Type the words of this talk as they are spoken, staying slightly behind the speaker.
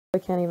I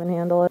can't even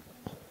handle it.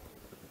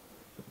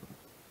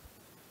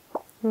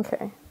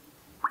 Okay.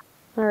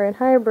 Alright,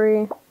 hi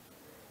Bree.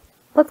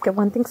 Let's get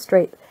one thing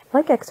straight.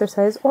 Like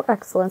exercise or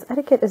excellence,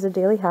 etiquette is a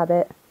daily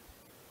habit.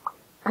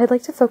 I'd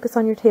like to focus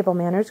on your table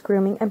manners,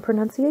 grooming, and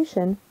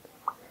pronunciation.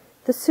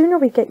 The sooner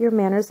we get your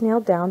manners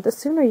nailed down, the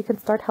sooner you can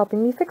start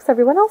helping me fix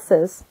everyone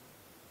else's.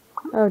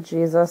 Oh,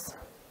 Jesus.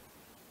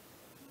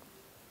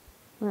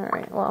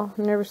 Alright, well,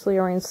 nervously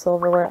arranged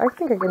silverware. I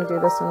think I can do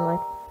this in, like,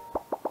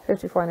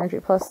 54 energy,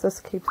 plus this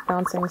keeps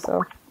bouncing,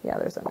 so, yeah,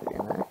 there's energy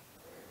in there.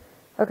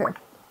 Okay.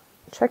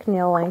 Check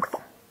nail length.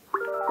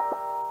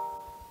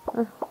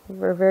 Oh,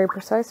 we're very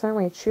precise, aren't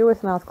we? Chew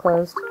with mouth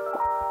closed.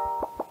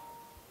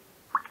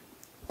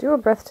 Do a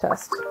breath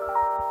test.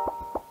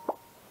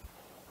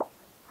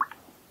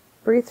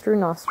 Breathe through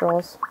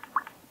nostrils.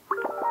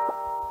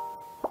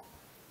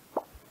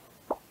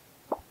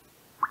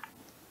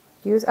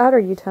 Use outer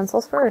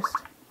utensils first.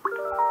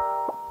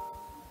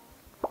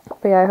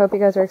 But yeah, I hope you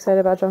guys are excited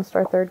about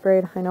Jumpstart 3rd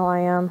grade. I know I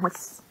am.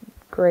 It's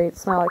great.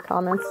 Smiley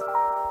comments.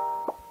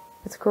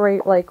 It's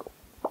great, like,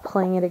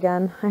 playing it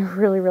again. I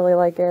really, really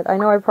like it. I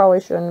know I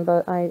probably shouldn't,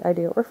 but I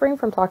do. Refrain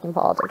from talking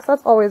politics.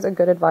 That's always a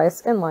good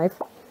advice in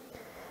life.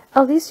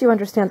 At least you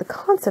understand the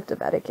concept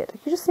of etiquette.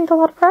 You just need a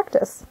lot of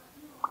practice.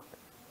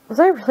 Was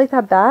I really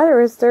that bad, or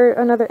is there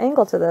another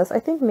angle to this? I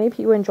think maybe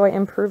you enjoy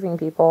improving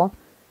people.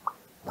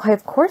 Why,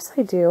 of course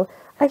I do.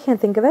 I can't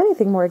think of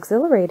anything more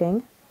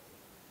exhilarating.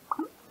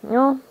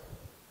 Oh,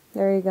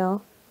 there you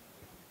go.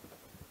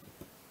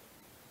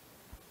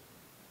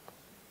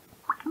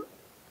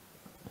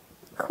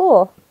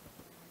 Cool.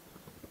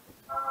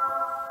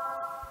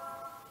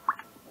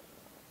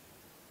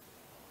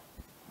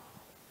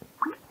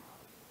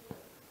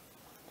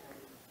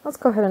 Let's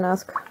go ahead and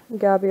ask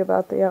Gabby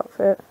about the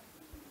outfit.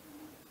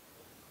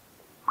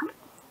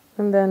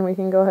 And then we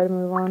can go ahead and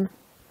move on.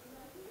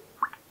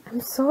 I'm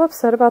so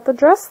upset about the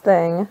dress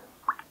thing.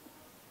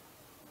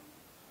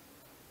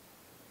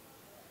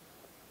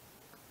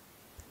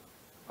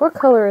 What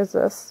color is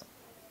this?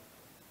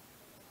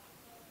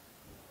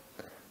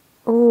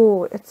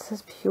 Ooh, it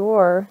says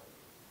pure.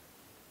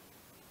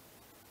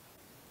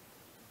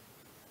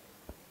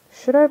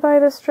 Should I buy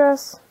this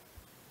dress?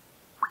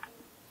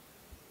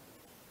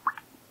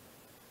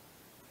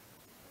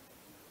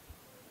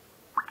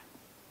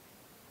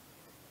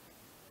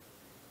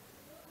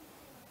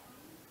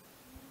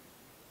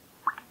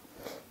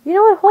 You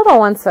know what? Hold on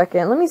one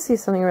second. Let me see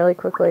something really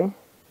quickly.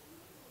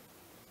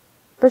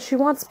 But she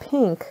wants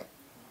pink.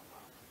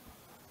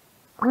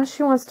 Unless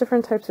she wants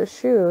different types of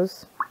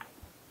shoes.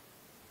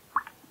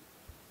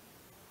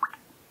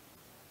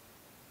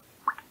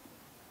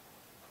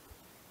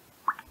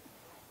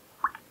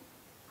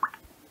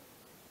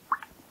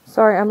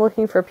 Sorry, I'm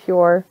looking for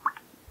pure.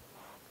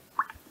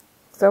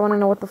 Because I want to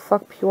know what the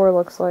fuck pure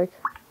looks like.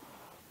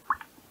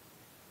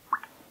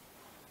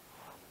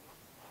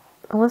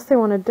 Unless they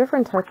want a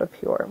different type of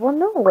pure. Well,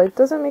 no, it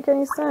doesn't make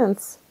any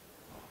sense.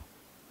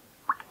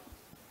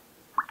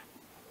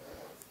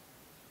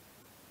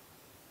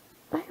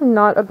 I am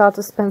not about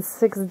to spend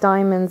 6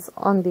 diamonds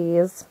on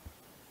these.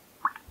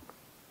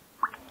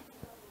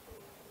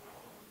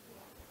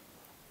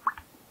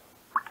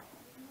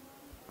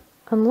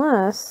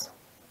 Unless...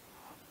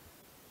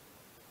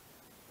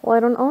 well, I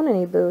don't own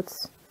any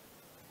boots.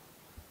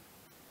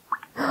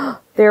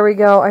 There we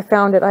go. I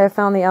found it. I have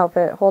found the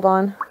outfit. Hold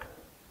on.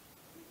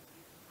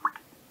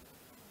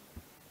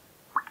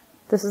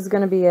 This is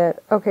gonna be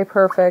it. Okay,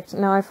 perfect.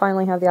 Now I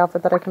finally have the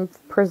outfit that I can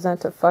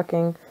present to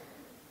fucking...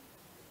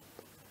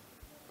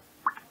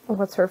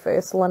 what's her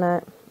face?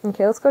 Lynette.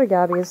 Okay, let's go to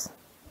Gabby's.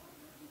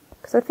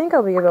 Because I think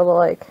I'll be able to,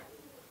 like...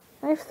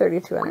 I have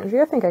 32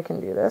 energy. I think I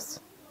can do this.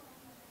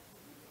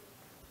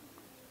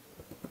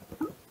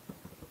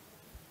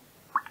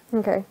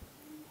 Okay.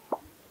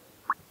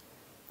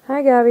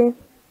 Hi, Gabby.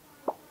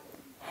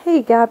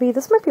 Hey, Gabby.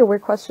 This might be a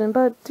weird question,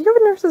 but do you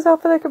have a nurse's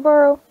outfit I could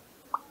borrow?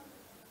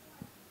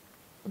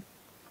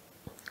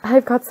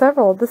 I've got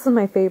several. This is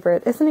my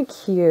favorite. Isn't it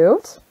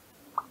cute?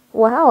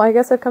 Wow, I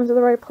guess I've come to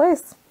the right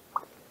place.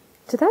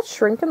 Did that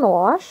shrink in the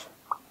wash?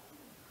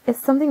 Is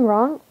something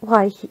wrong?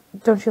 Why,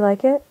 don't you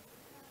like it?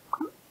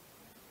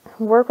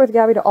 Work with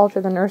Gabby to alter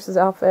the nurse's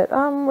outfit.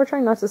 We're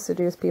trying not to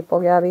seduce people,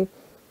 Gabby.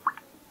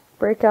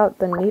 Break out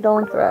the needle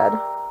and thread.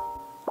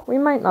 We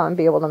might not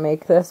be able to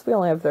make this. We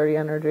only have 30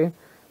 energy.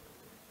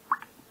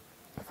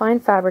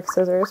 Find fabric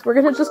scissors. We're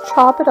gonna just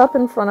chop it up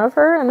in front of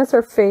her, and it's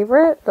her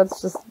favorite? That's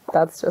just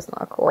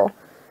not cool.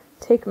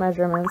 Take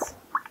measurements.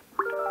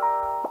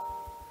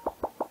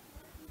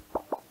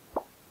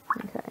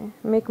 Okay.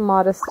 Make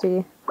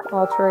modesty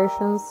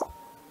alterations.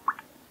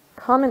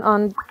 Comment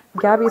on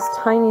Gabby's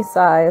tiny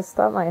size.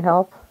 That might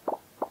help.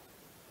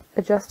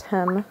 Adjust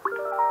hem.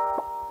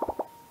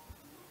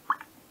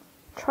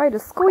 Try to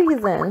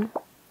squeeze in.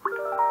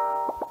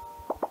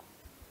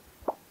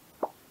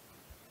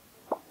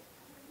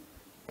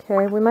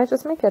 Okay, we might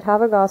just make it.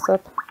 Have a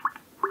gossip.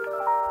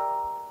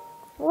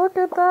 Look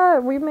at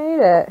that! We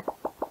made it!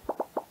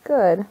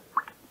 Good.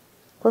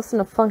 Listen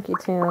to funky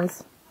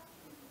tunes.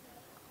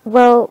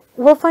 Well,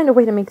 we'll find a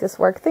way to make this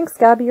work. Thanks,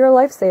 Gabby. You're a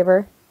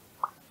lifesaver.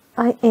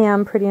 I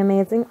am pretty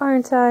amazing,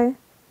 aren't I?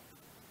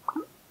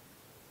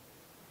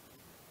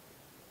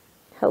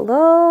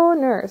 Hello,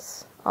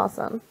 nurse.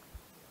 Awesome.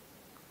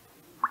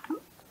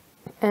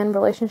 And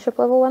relationship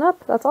level went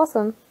up. That's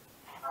awesome.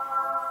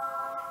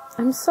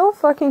 I'm so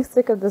fucking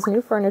sick of this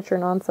new furniture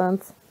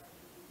nonsense.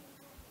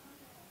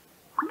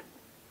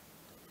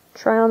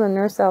 Try on the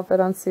nurse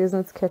outfit on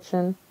Susan's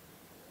kitchen.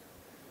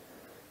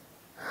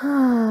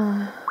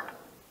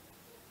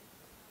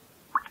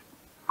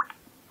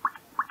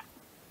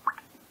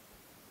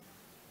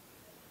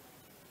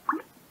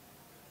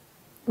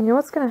 You know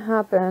what's going to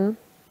happen?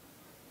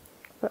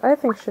 What I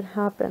think should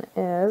happen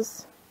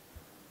is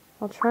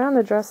I'll try on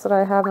the dress that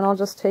I have and I'll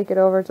just take it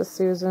over to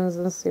Susan's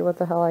and see what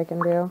the hell I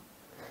can do.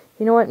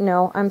 You know what?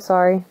 No, I'm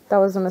sorry. That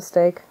was a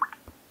mistake.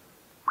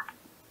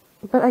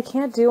 But I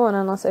can't do one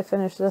unless I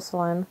finish this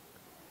one.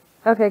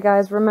 Okay,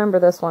 guys, remember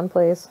this one,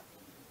 please.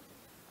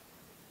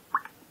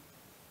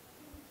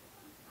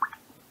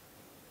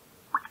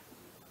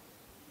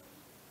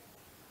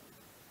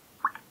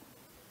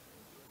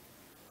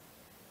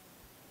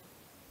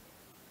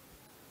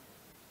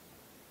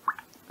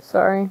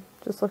 Sorry,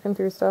 just looking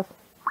through stuff.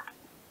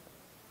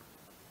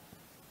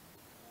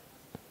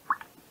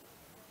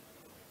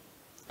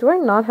 Do I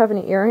not have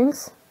any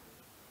earrings?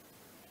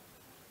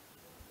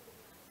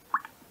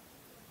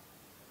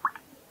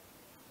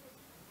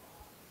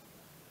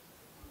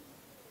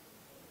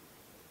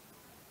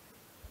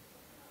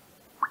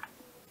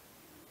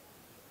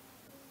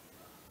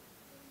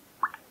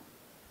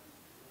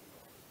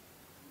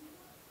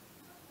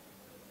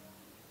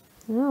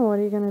 No, what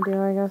are you gonna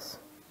do, I guess?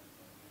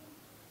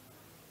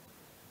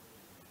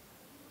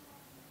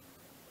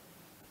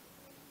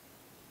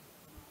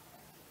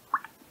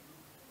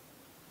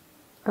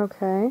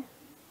 Okay.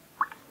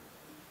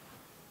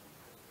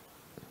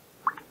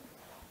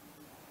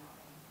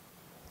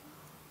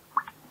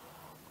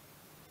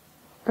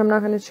 I'm not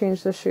going to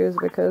change the shoes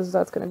because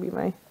that's going to be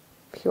my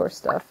pure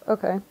stuff.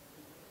 Okay.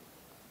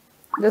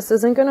 This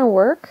isn't going to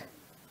work,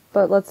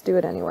 but let's do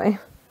it anyway.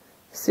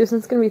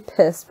 Susan's going to be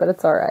pissed, but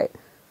it's alright.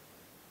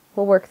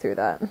 We'll work through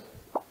that.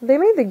 They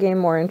made the game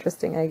more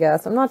interesting, I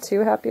guess. I'm not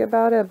too happy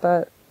about it,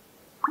 but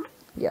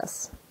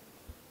yes.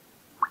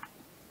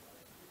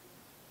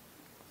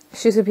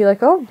 She's going to be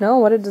like, oh no,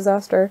 what a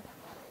disaster.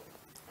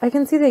 I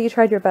can see that you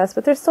tried your best,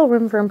 but there's still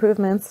room for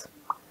improvements.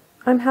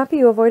 I'm happy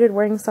you avoided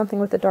wearing something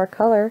with a dark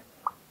color.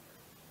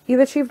 You've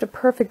achieved a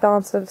perfect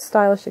balance of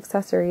stylish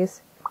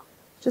accessories.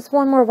 Just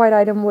one more white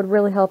item would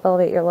really help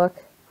elevate your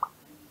look.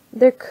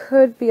 There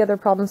could be other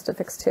problems to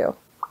fix too.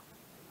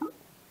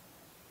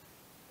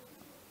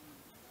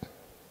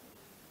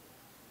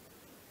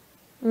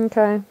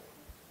 Okay.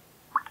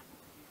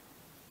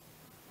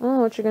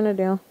 Oh, what you gonna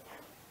do?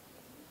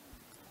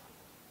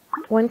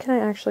 When can I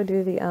actually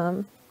do the,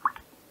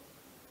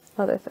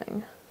 other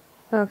thing?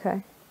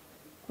 Okay.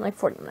 Like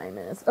 49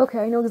 minutes. Okay,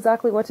 I know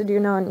exactly what to do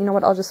now, and you know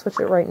what, I'll just switch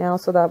it right now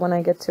so that when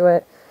I get to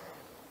it,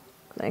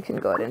 I can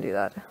go ahead and do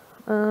that.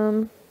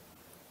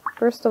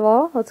 First of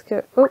all, let's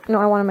get, oh, no,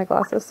 I wanted my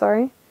glasses,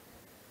 sorry.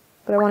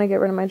 But I want to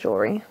get rid of my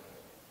jewelry.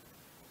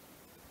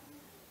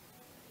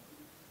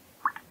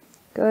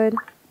 Good.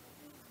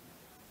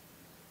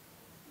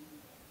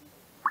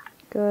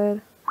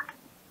 Good.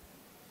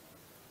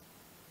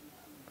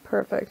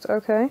 Perfect,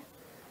 okay.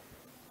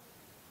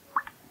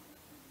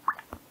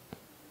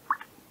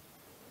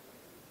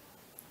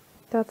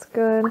 That's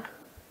good.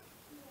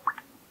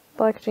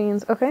 Black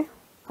jeans, okay.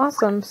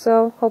 Awesome,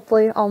 so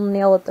hopefully I'll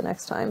nail it the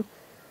next time.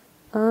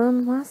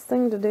 Last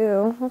thing to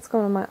do, let's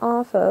go to my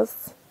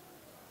office,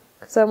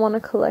 because I want to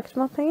collect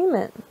my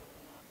payment.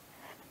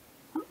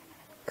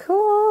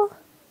 Cool!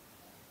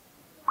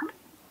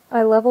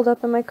 I leveled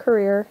up in my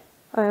career.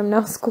 I am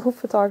now a school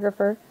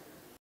photographer.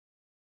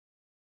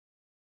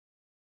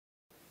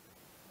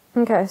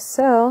 Okay,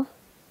 so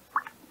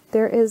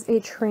there is a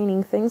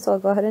training thing, so I'll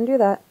go ahead and do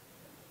that.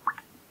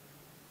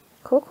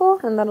 Cool, cool,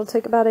 and that'll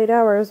take about 8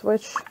 hours,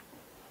 which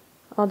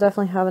I'll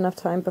definitely have enough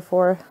time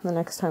before the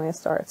next time I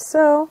start.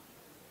 So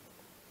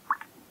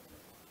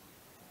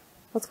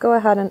let's go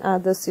ahead and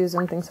add this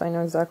Susan thing so I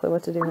know exactly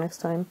what to do next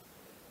time.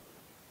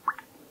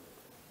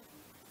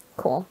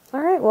 Cool.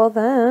 Alright, well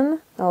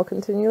then, I'll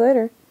continue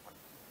later.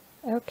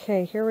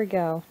 Okay, here we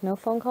go. No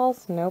phone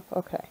calls? Nope,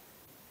 okay.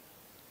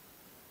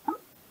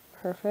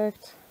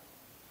 Perfect.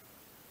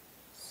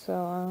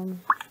 So,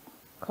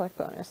 collect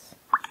bonus.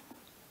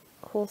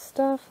 Cool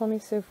stuff. Let me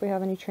see if we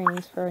have any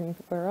trainings for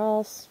anywhere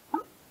else.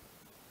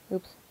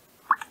 Oops.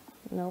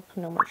 Nope,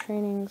 no more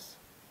trainings.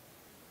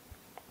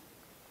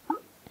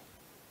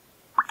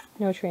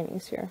 No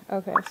trainings here.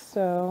 Okay,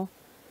 so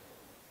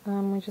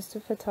we just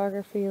did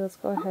photography. Let's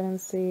go ahead and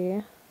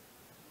see.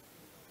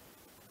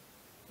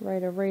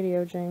 Write a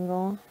radio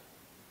jingle.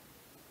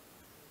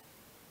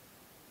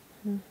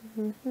 I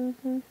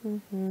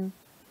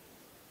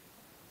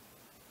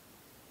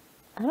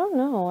don't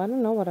know. I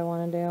don't know what I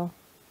want to do.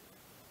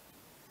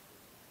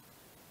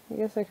 I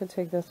guess I could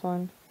take this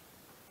one.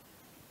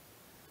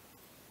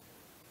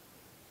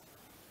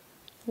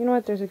 You know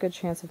what? There's a good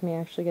chance of me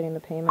actually getting the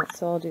payment,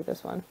 so I'll do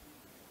this one.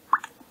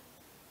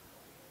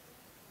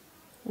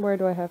 Where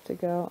do I have to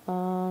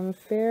go?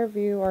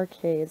 Fairview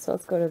Arcade. So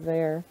let's go to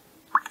there.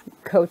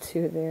 Go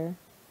to there.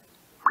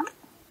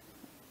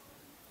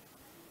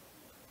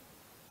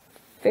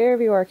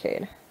 Fairview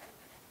Arcade.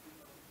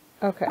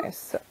 Okay,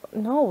 so...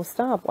 No,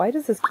 stop. Why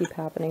does this keep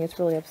happening? It's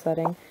really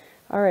upsetting.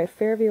 Alright,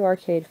 Fairview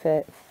Arcade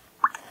Fit.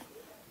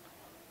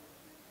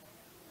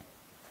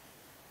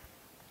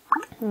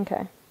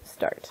 Okay,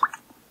 start.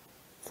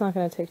 It's not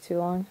going to take too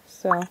long.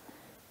 So,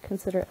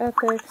 consider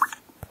ethics,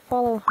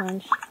 follow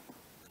hunch,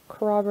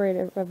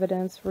 corroborate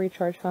evidence,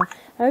 recharge phone.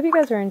 I hope you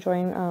guys are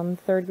enjoying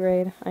 3rd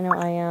grade. I know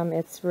I am.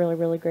 It's really,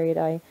 really great.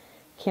 I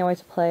can't wait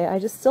to play. I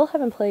just still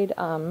haven't played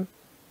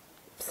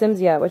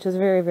Sims yet, which is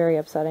very, very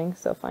upsetting.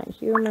 So find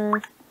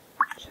humor,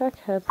 check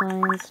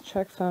headlines,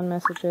 check phone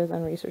messages,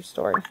 and research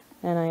story.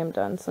 And I am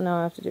done. So now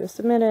I have to do is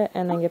submit it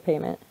and then get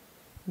payment.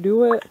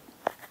 Do it.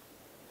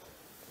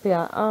 But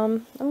yeah,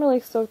 I'm really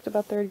stoked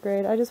about 3rd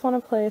grade. I just want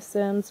to play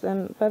Sims,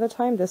 and by the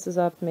time this is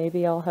up,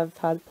 maybe I'll have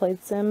had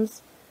played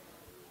Sims.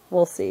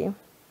 We'll see.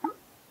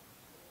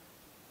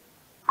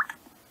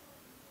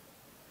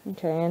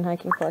 Okay, and I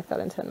can collect that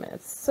in 10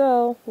 minutes.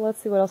 So,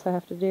 let's see what else I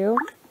have to do.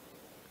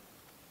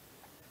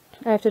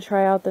 I have to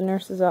try out the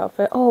nurse's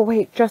outfit. Oh,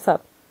 wait, dress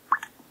up.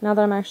 Now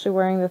that I'm actually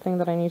wearing the thing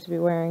that I need to be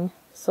wearing.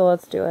 So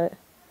let's do it.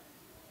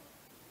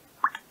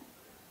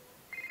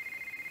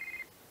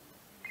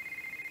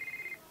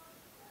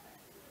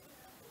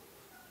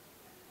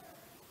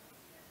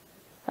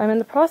 I'm in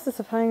the process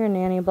of hiring a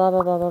nanny, blah,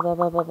 blah, blah, blah, blah,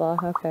 blah, blah, blah.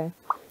 Okay.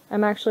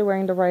 I'm actually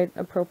wearing the right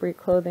appropriate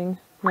clothing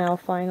now,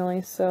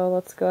 finally, so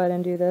let's go ahead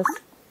and do this.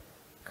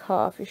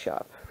 Coffee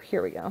shop.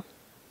 Here we go.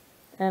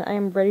 And I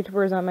am ready to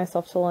present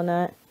myself to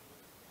Lynette.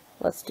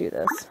 Let's do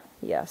this.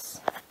 Yes.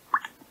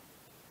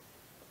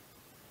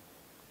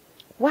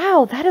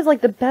 Wow, that is like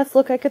the best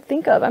look I could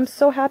think of. I'm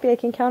so happy I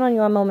can count on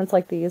you on moments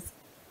like these.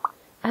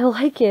 I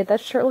like it.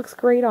 That shirt looks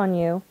great on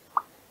you.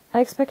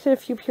 I expected a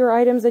few pure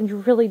items and you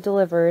really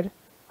delivered.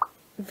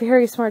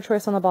 Very smart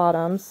choice on the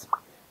bottoms.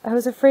 I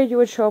was afraid you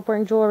would show up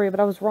wearing jewelry, but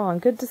I was wrong.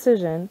 Good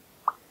decision.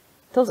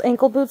 Those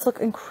ankle boots look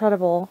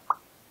incredible.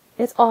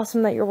 It's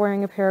awesome that you're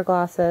wearing a pair of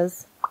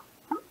glasses.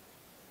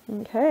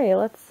 Okay,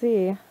 let's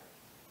see.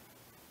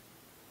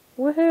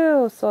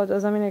 Woohoo! So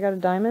does that mean I got a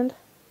diamond?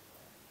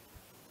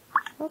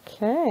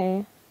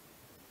 Okay.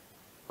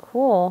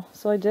 Cool.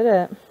 So I did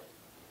it.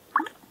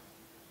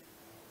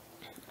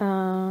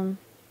 Let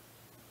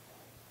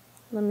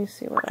me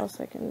see what else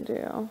I can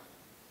do.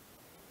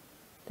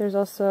 There's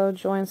also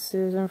join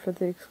Susan for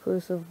the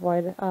exclusive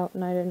white out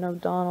night at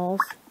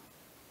McDonald's.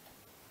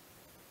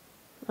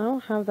 I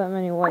don't have that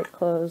many white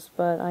clothes,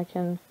 but I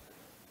can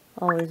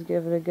always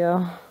give it a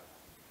go.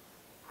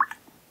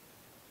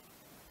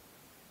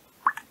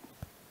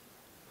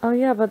 Oh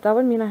yeah, but that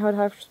would mean I would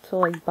have to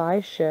like buy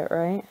shit,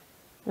 right?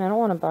 And I don't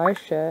want to buy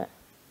shit.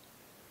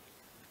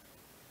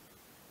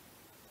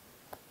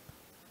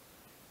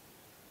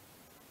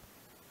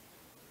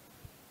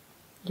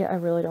 Yeah, I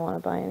really don't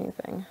want to buy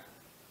anything.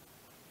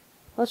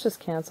 Let's just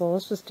cancel.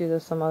 Let's just do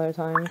this some other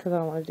time, because I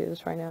don't want to do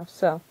this right now.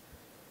 So,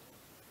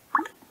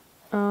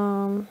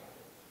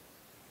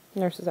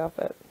 nurse's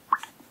outfit.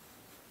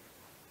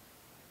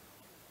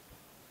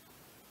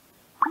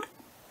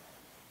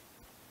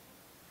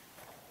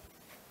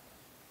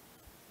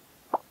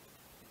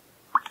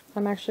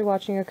 I'm actually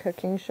watching a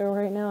cooking show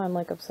right now. I'm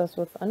like obsessed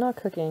with, I'm not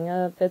cooking,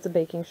 it's a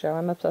baking show.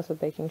 I'm obsessed with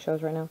baking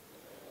shows right now.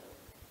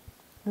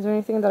 Is there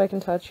anything that I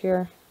can touch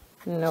here?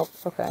 Nope,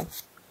 okay.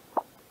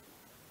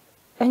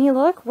 Any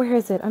luck? Where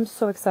is it? I'm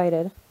so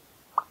excited.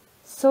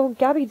 So,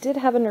 Gabby did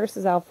have a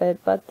nurse's outfit,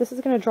 but this is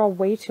going to draw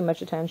way too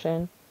much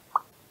attention.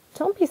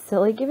 Don't be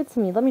silly. Give it to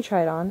me. Let me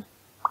try it on.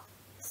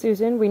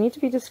 Susan, we need to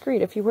be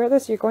discreet. If you wear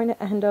this, you're going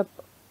to end up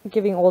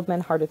giving old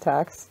men heart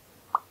attacks.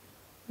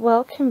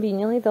 Well,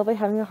 conveniently, they'll be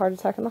having a heart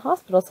attack in the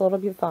hospital, so it'll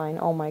be fine.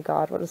 Oh my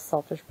god, what a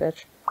selfish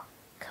bitch.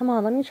 Come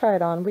on, let me try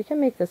it on. We can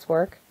make this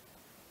work.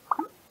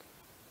 Oh,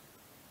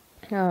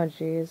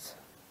 jeez.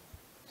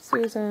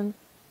 Susan.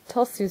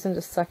 Tell Susan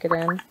to suck it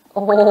in.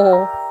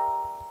 Oh.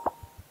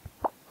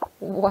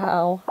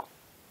 Wow.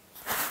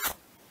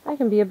 I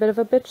can be a bit of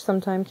a bitch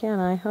sometime, can't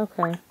I?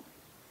 Okay.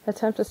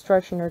 Attempt to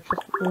stretch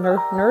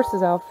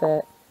nurse's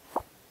outfit.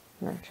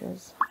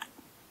 Nurses.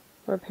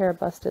 Repair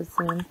busted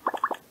seam.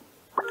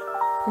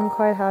 I'm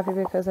quite happy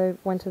because I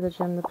went to the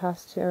gym the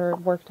past or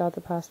worked out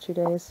the past 2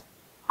 days.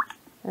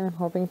 And I'm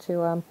hoping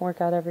to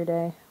work out every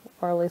day.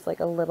 Or at least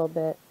like a little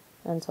bit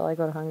until I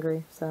go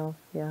hungry. So,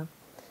 yeah.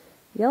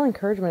 Yell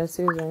encouragement to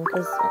Susan,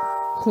 because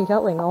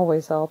yelling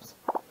always helps.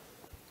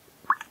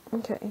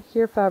 Okay,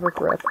 here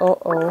fabric rip.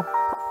 Uh-oh.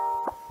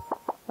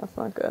 That's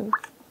not good.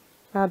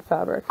 Add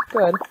fabric.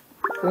 Good.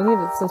 We need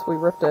it since we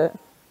ripped it.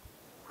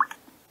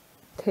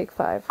 Take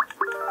 5.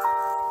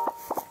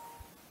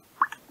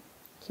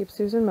 Keep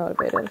Susan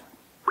motivated.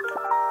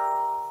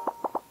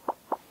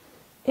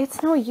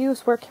 It's no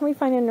use. Where can we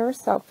find a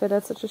nurse outfit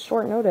at such a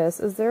short notice?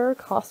 Is there a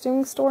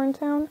costuming store in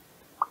town?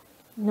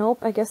 Nope,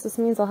 I guess this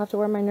means I'll have to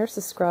wear my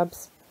nurse's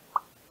scrubs.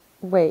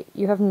 Wait,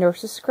 you have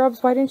nurse's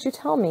scrubs? Why didn't you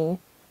tell me?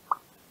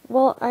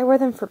 Well, I wear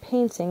them for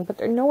painting, but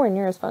they're nowhere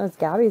near as fun as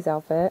Gabby's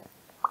outfit.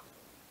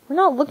 We're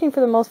not looking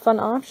for the most fun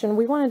option.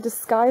 We want a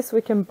disguise so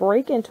we can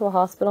break into a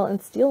hospital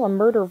and steal a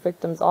murder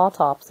victim's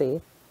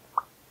autopsy.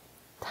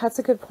 That's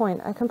a good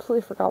point. I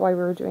completely forgot why we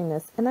were doing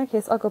this. In that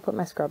case, I'll go put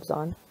my scrubs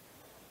on.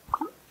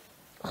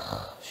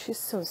 Ugh, she's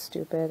so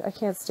stupid. I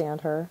can't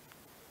stand her.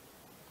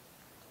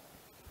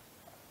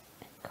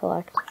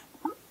 Collect.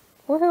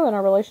 Woohoo, and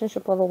our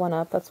relationship level went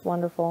up. That's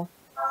wonderful.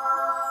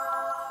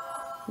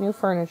 New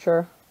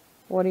furniture.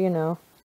 What do you know?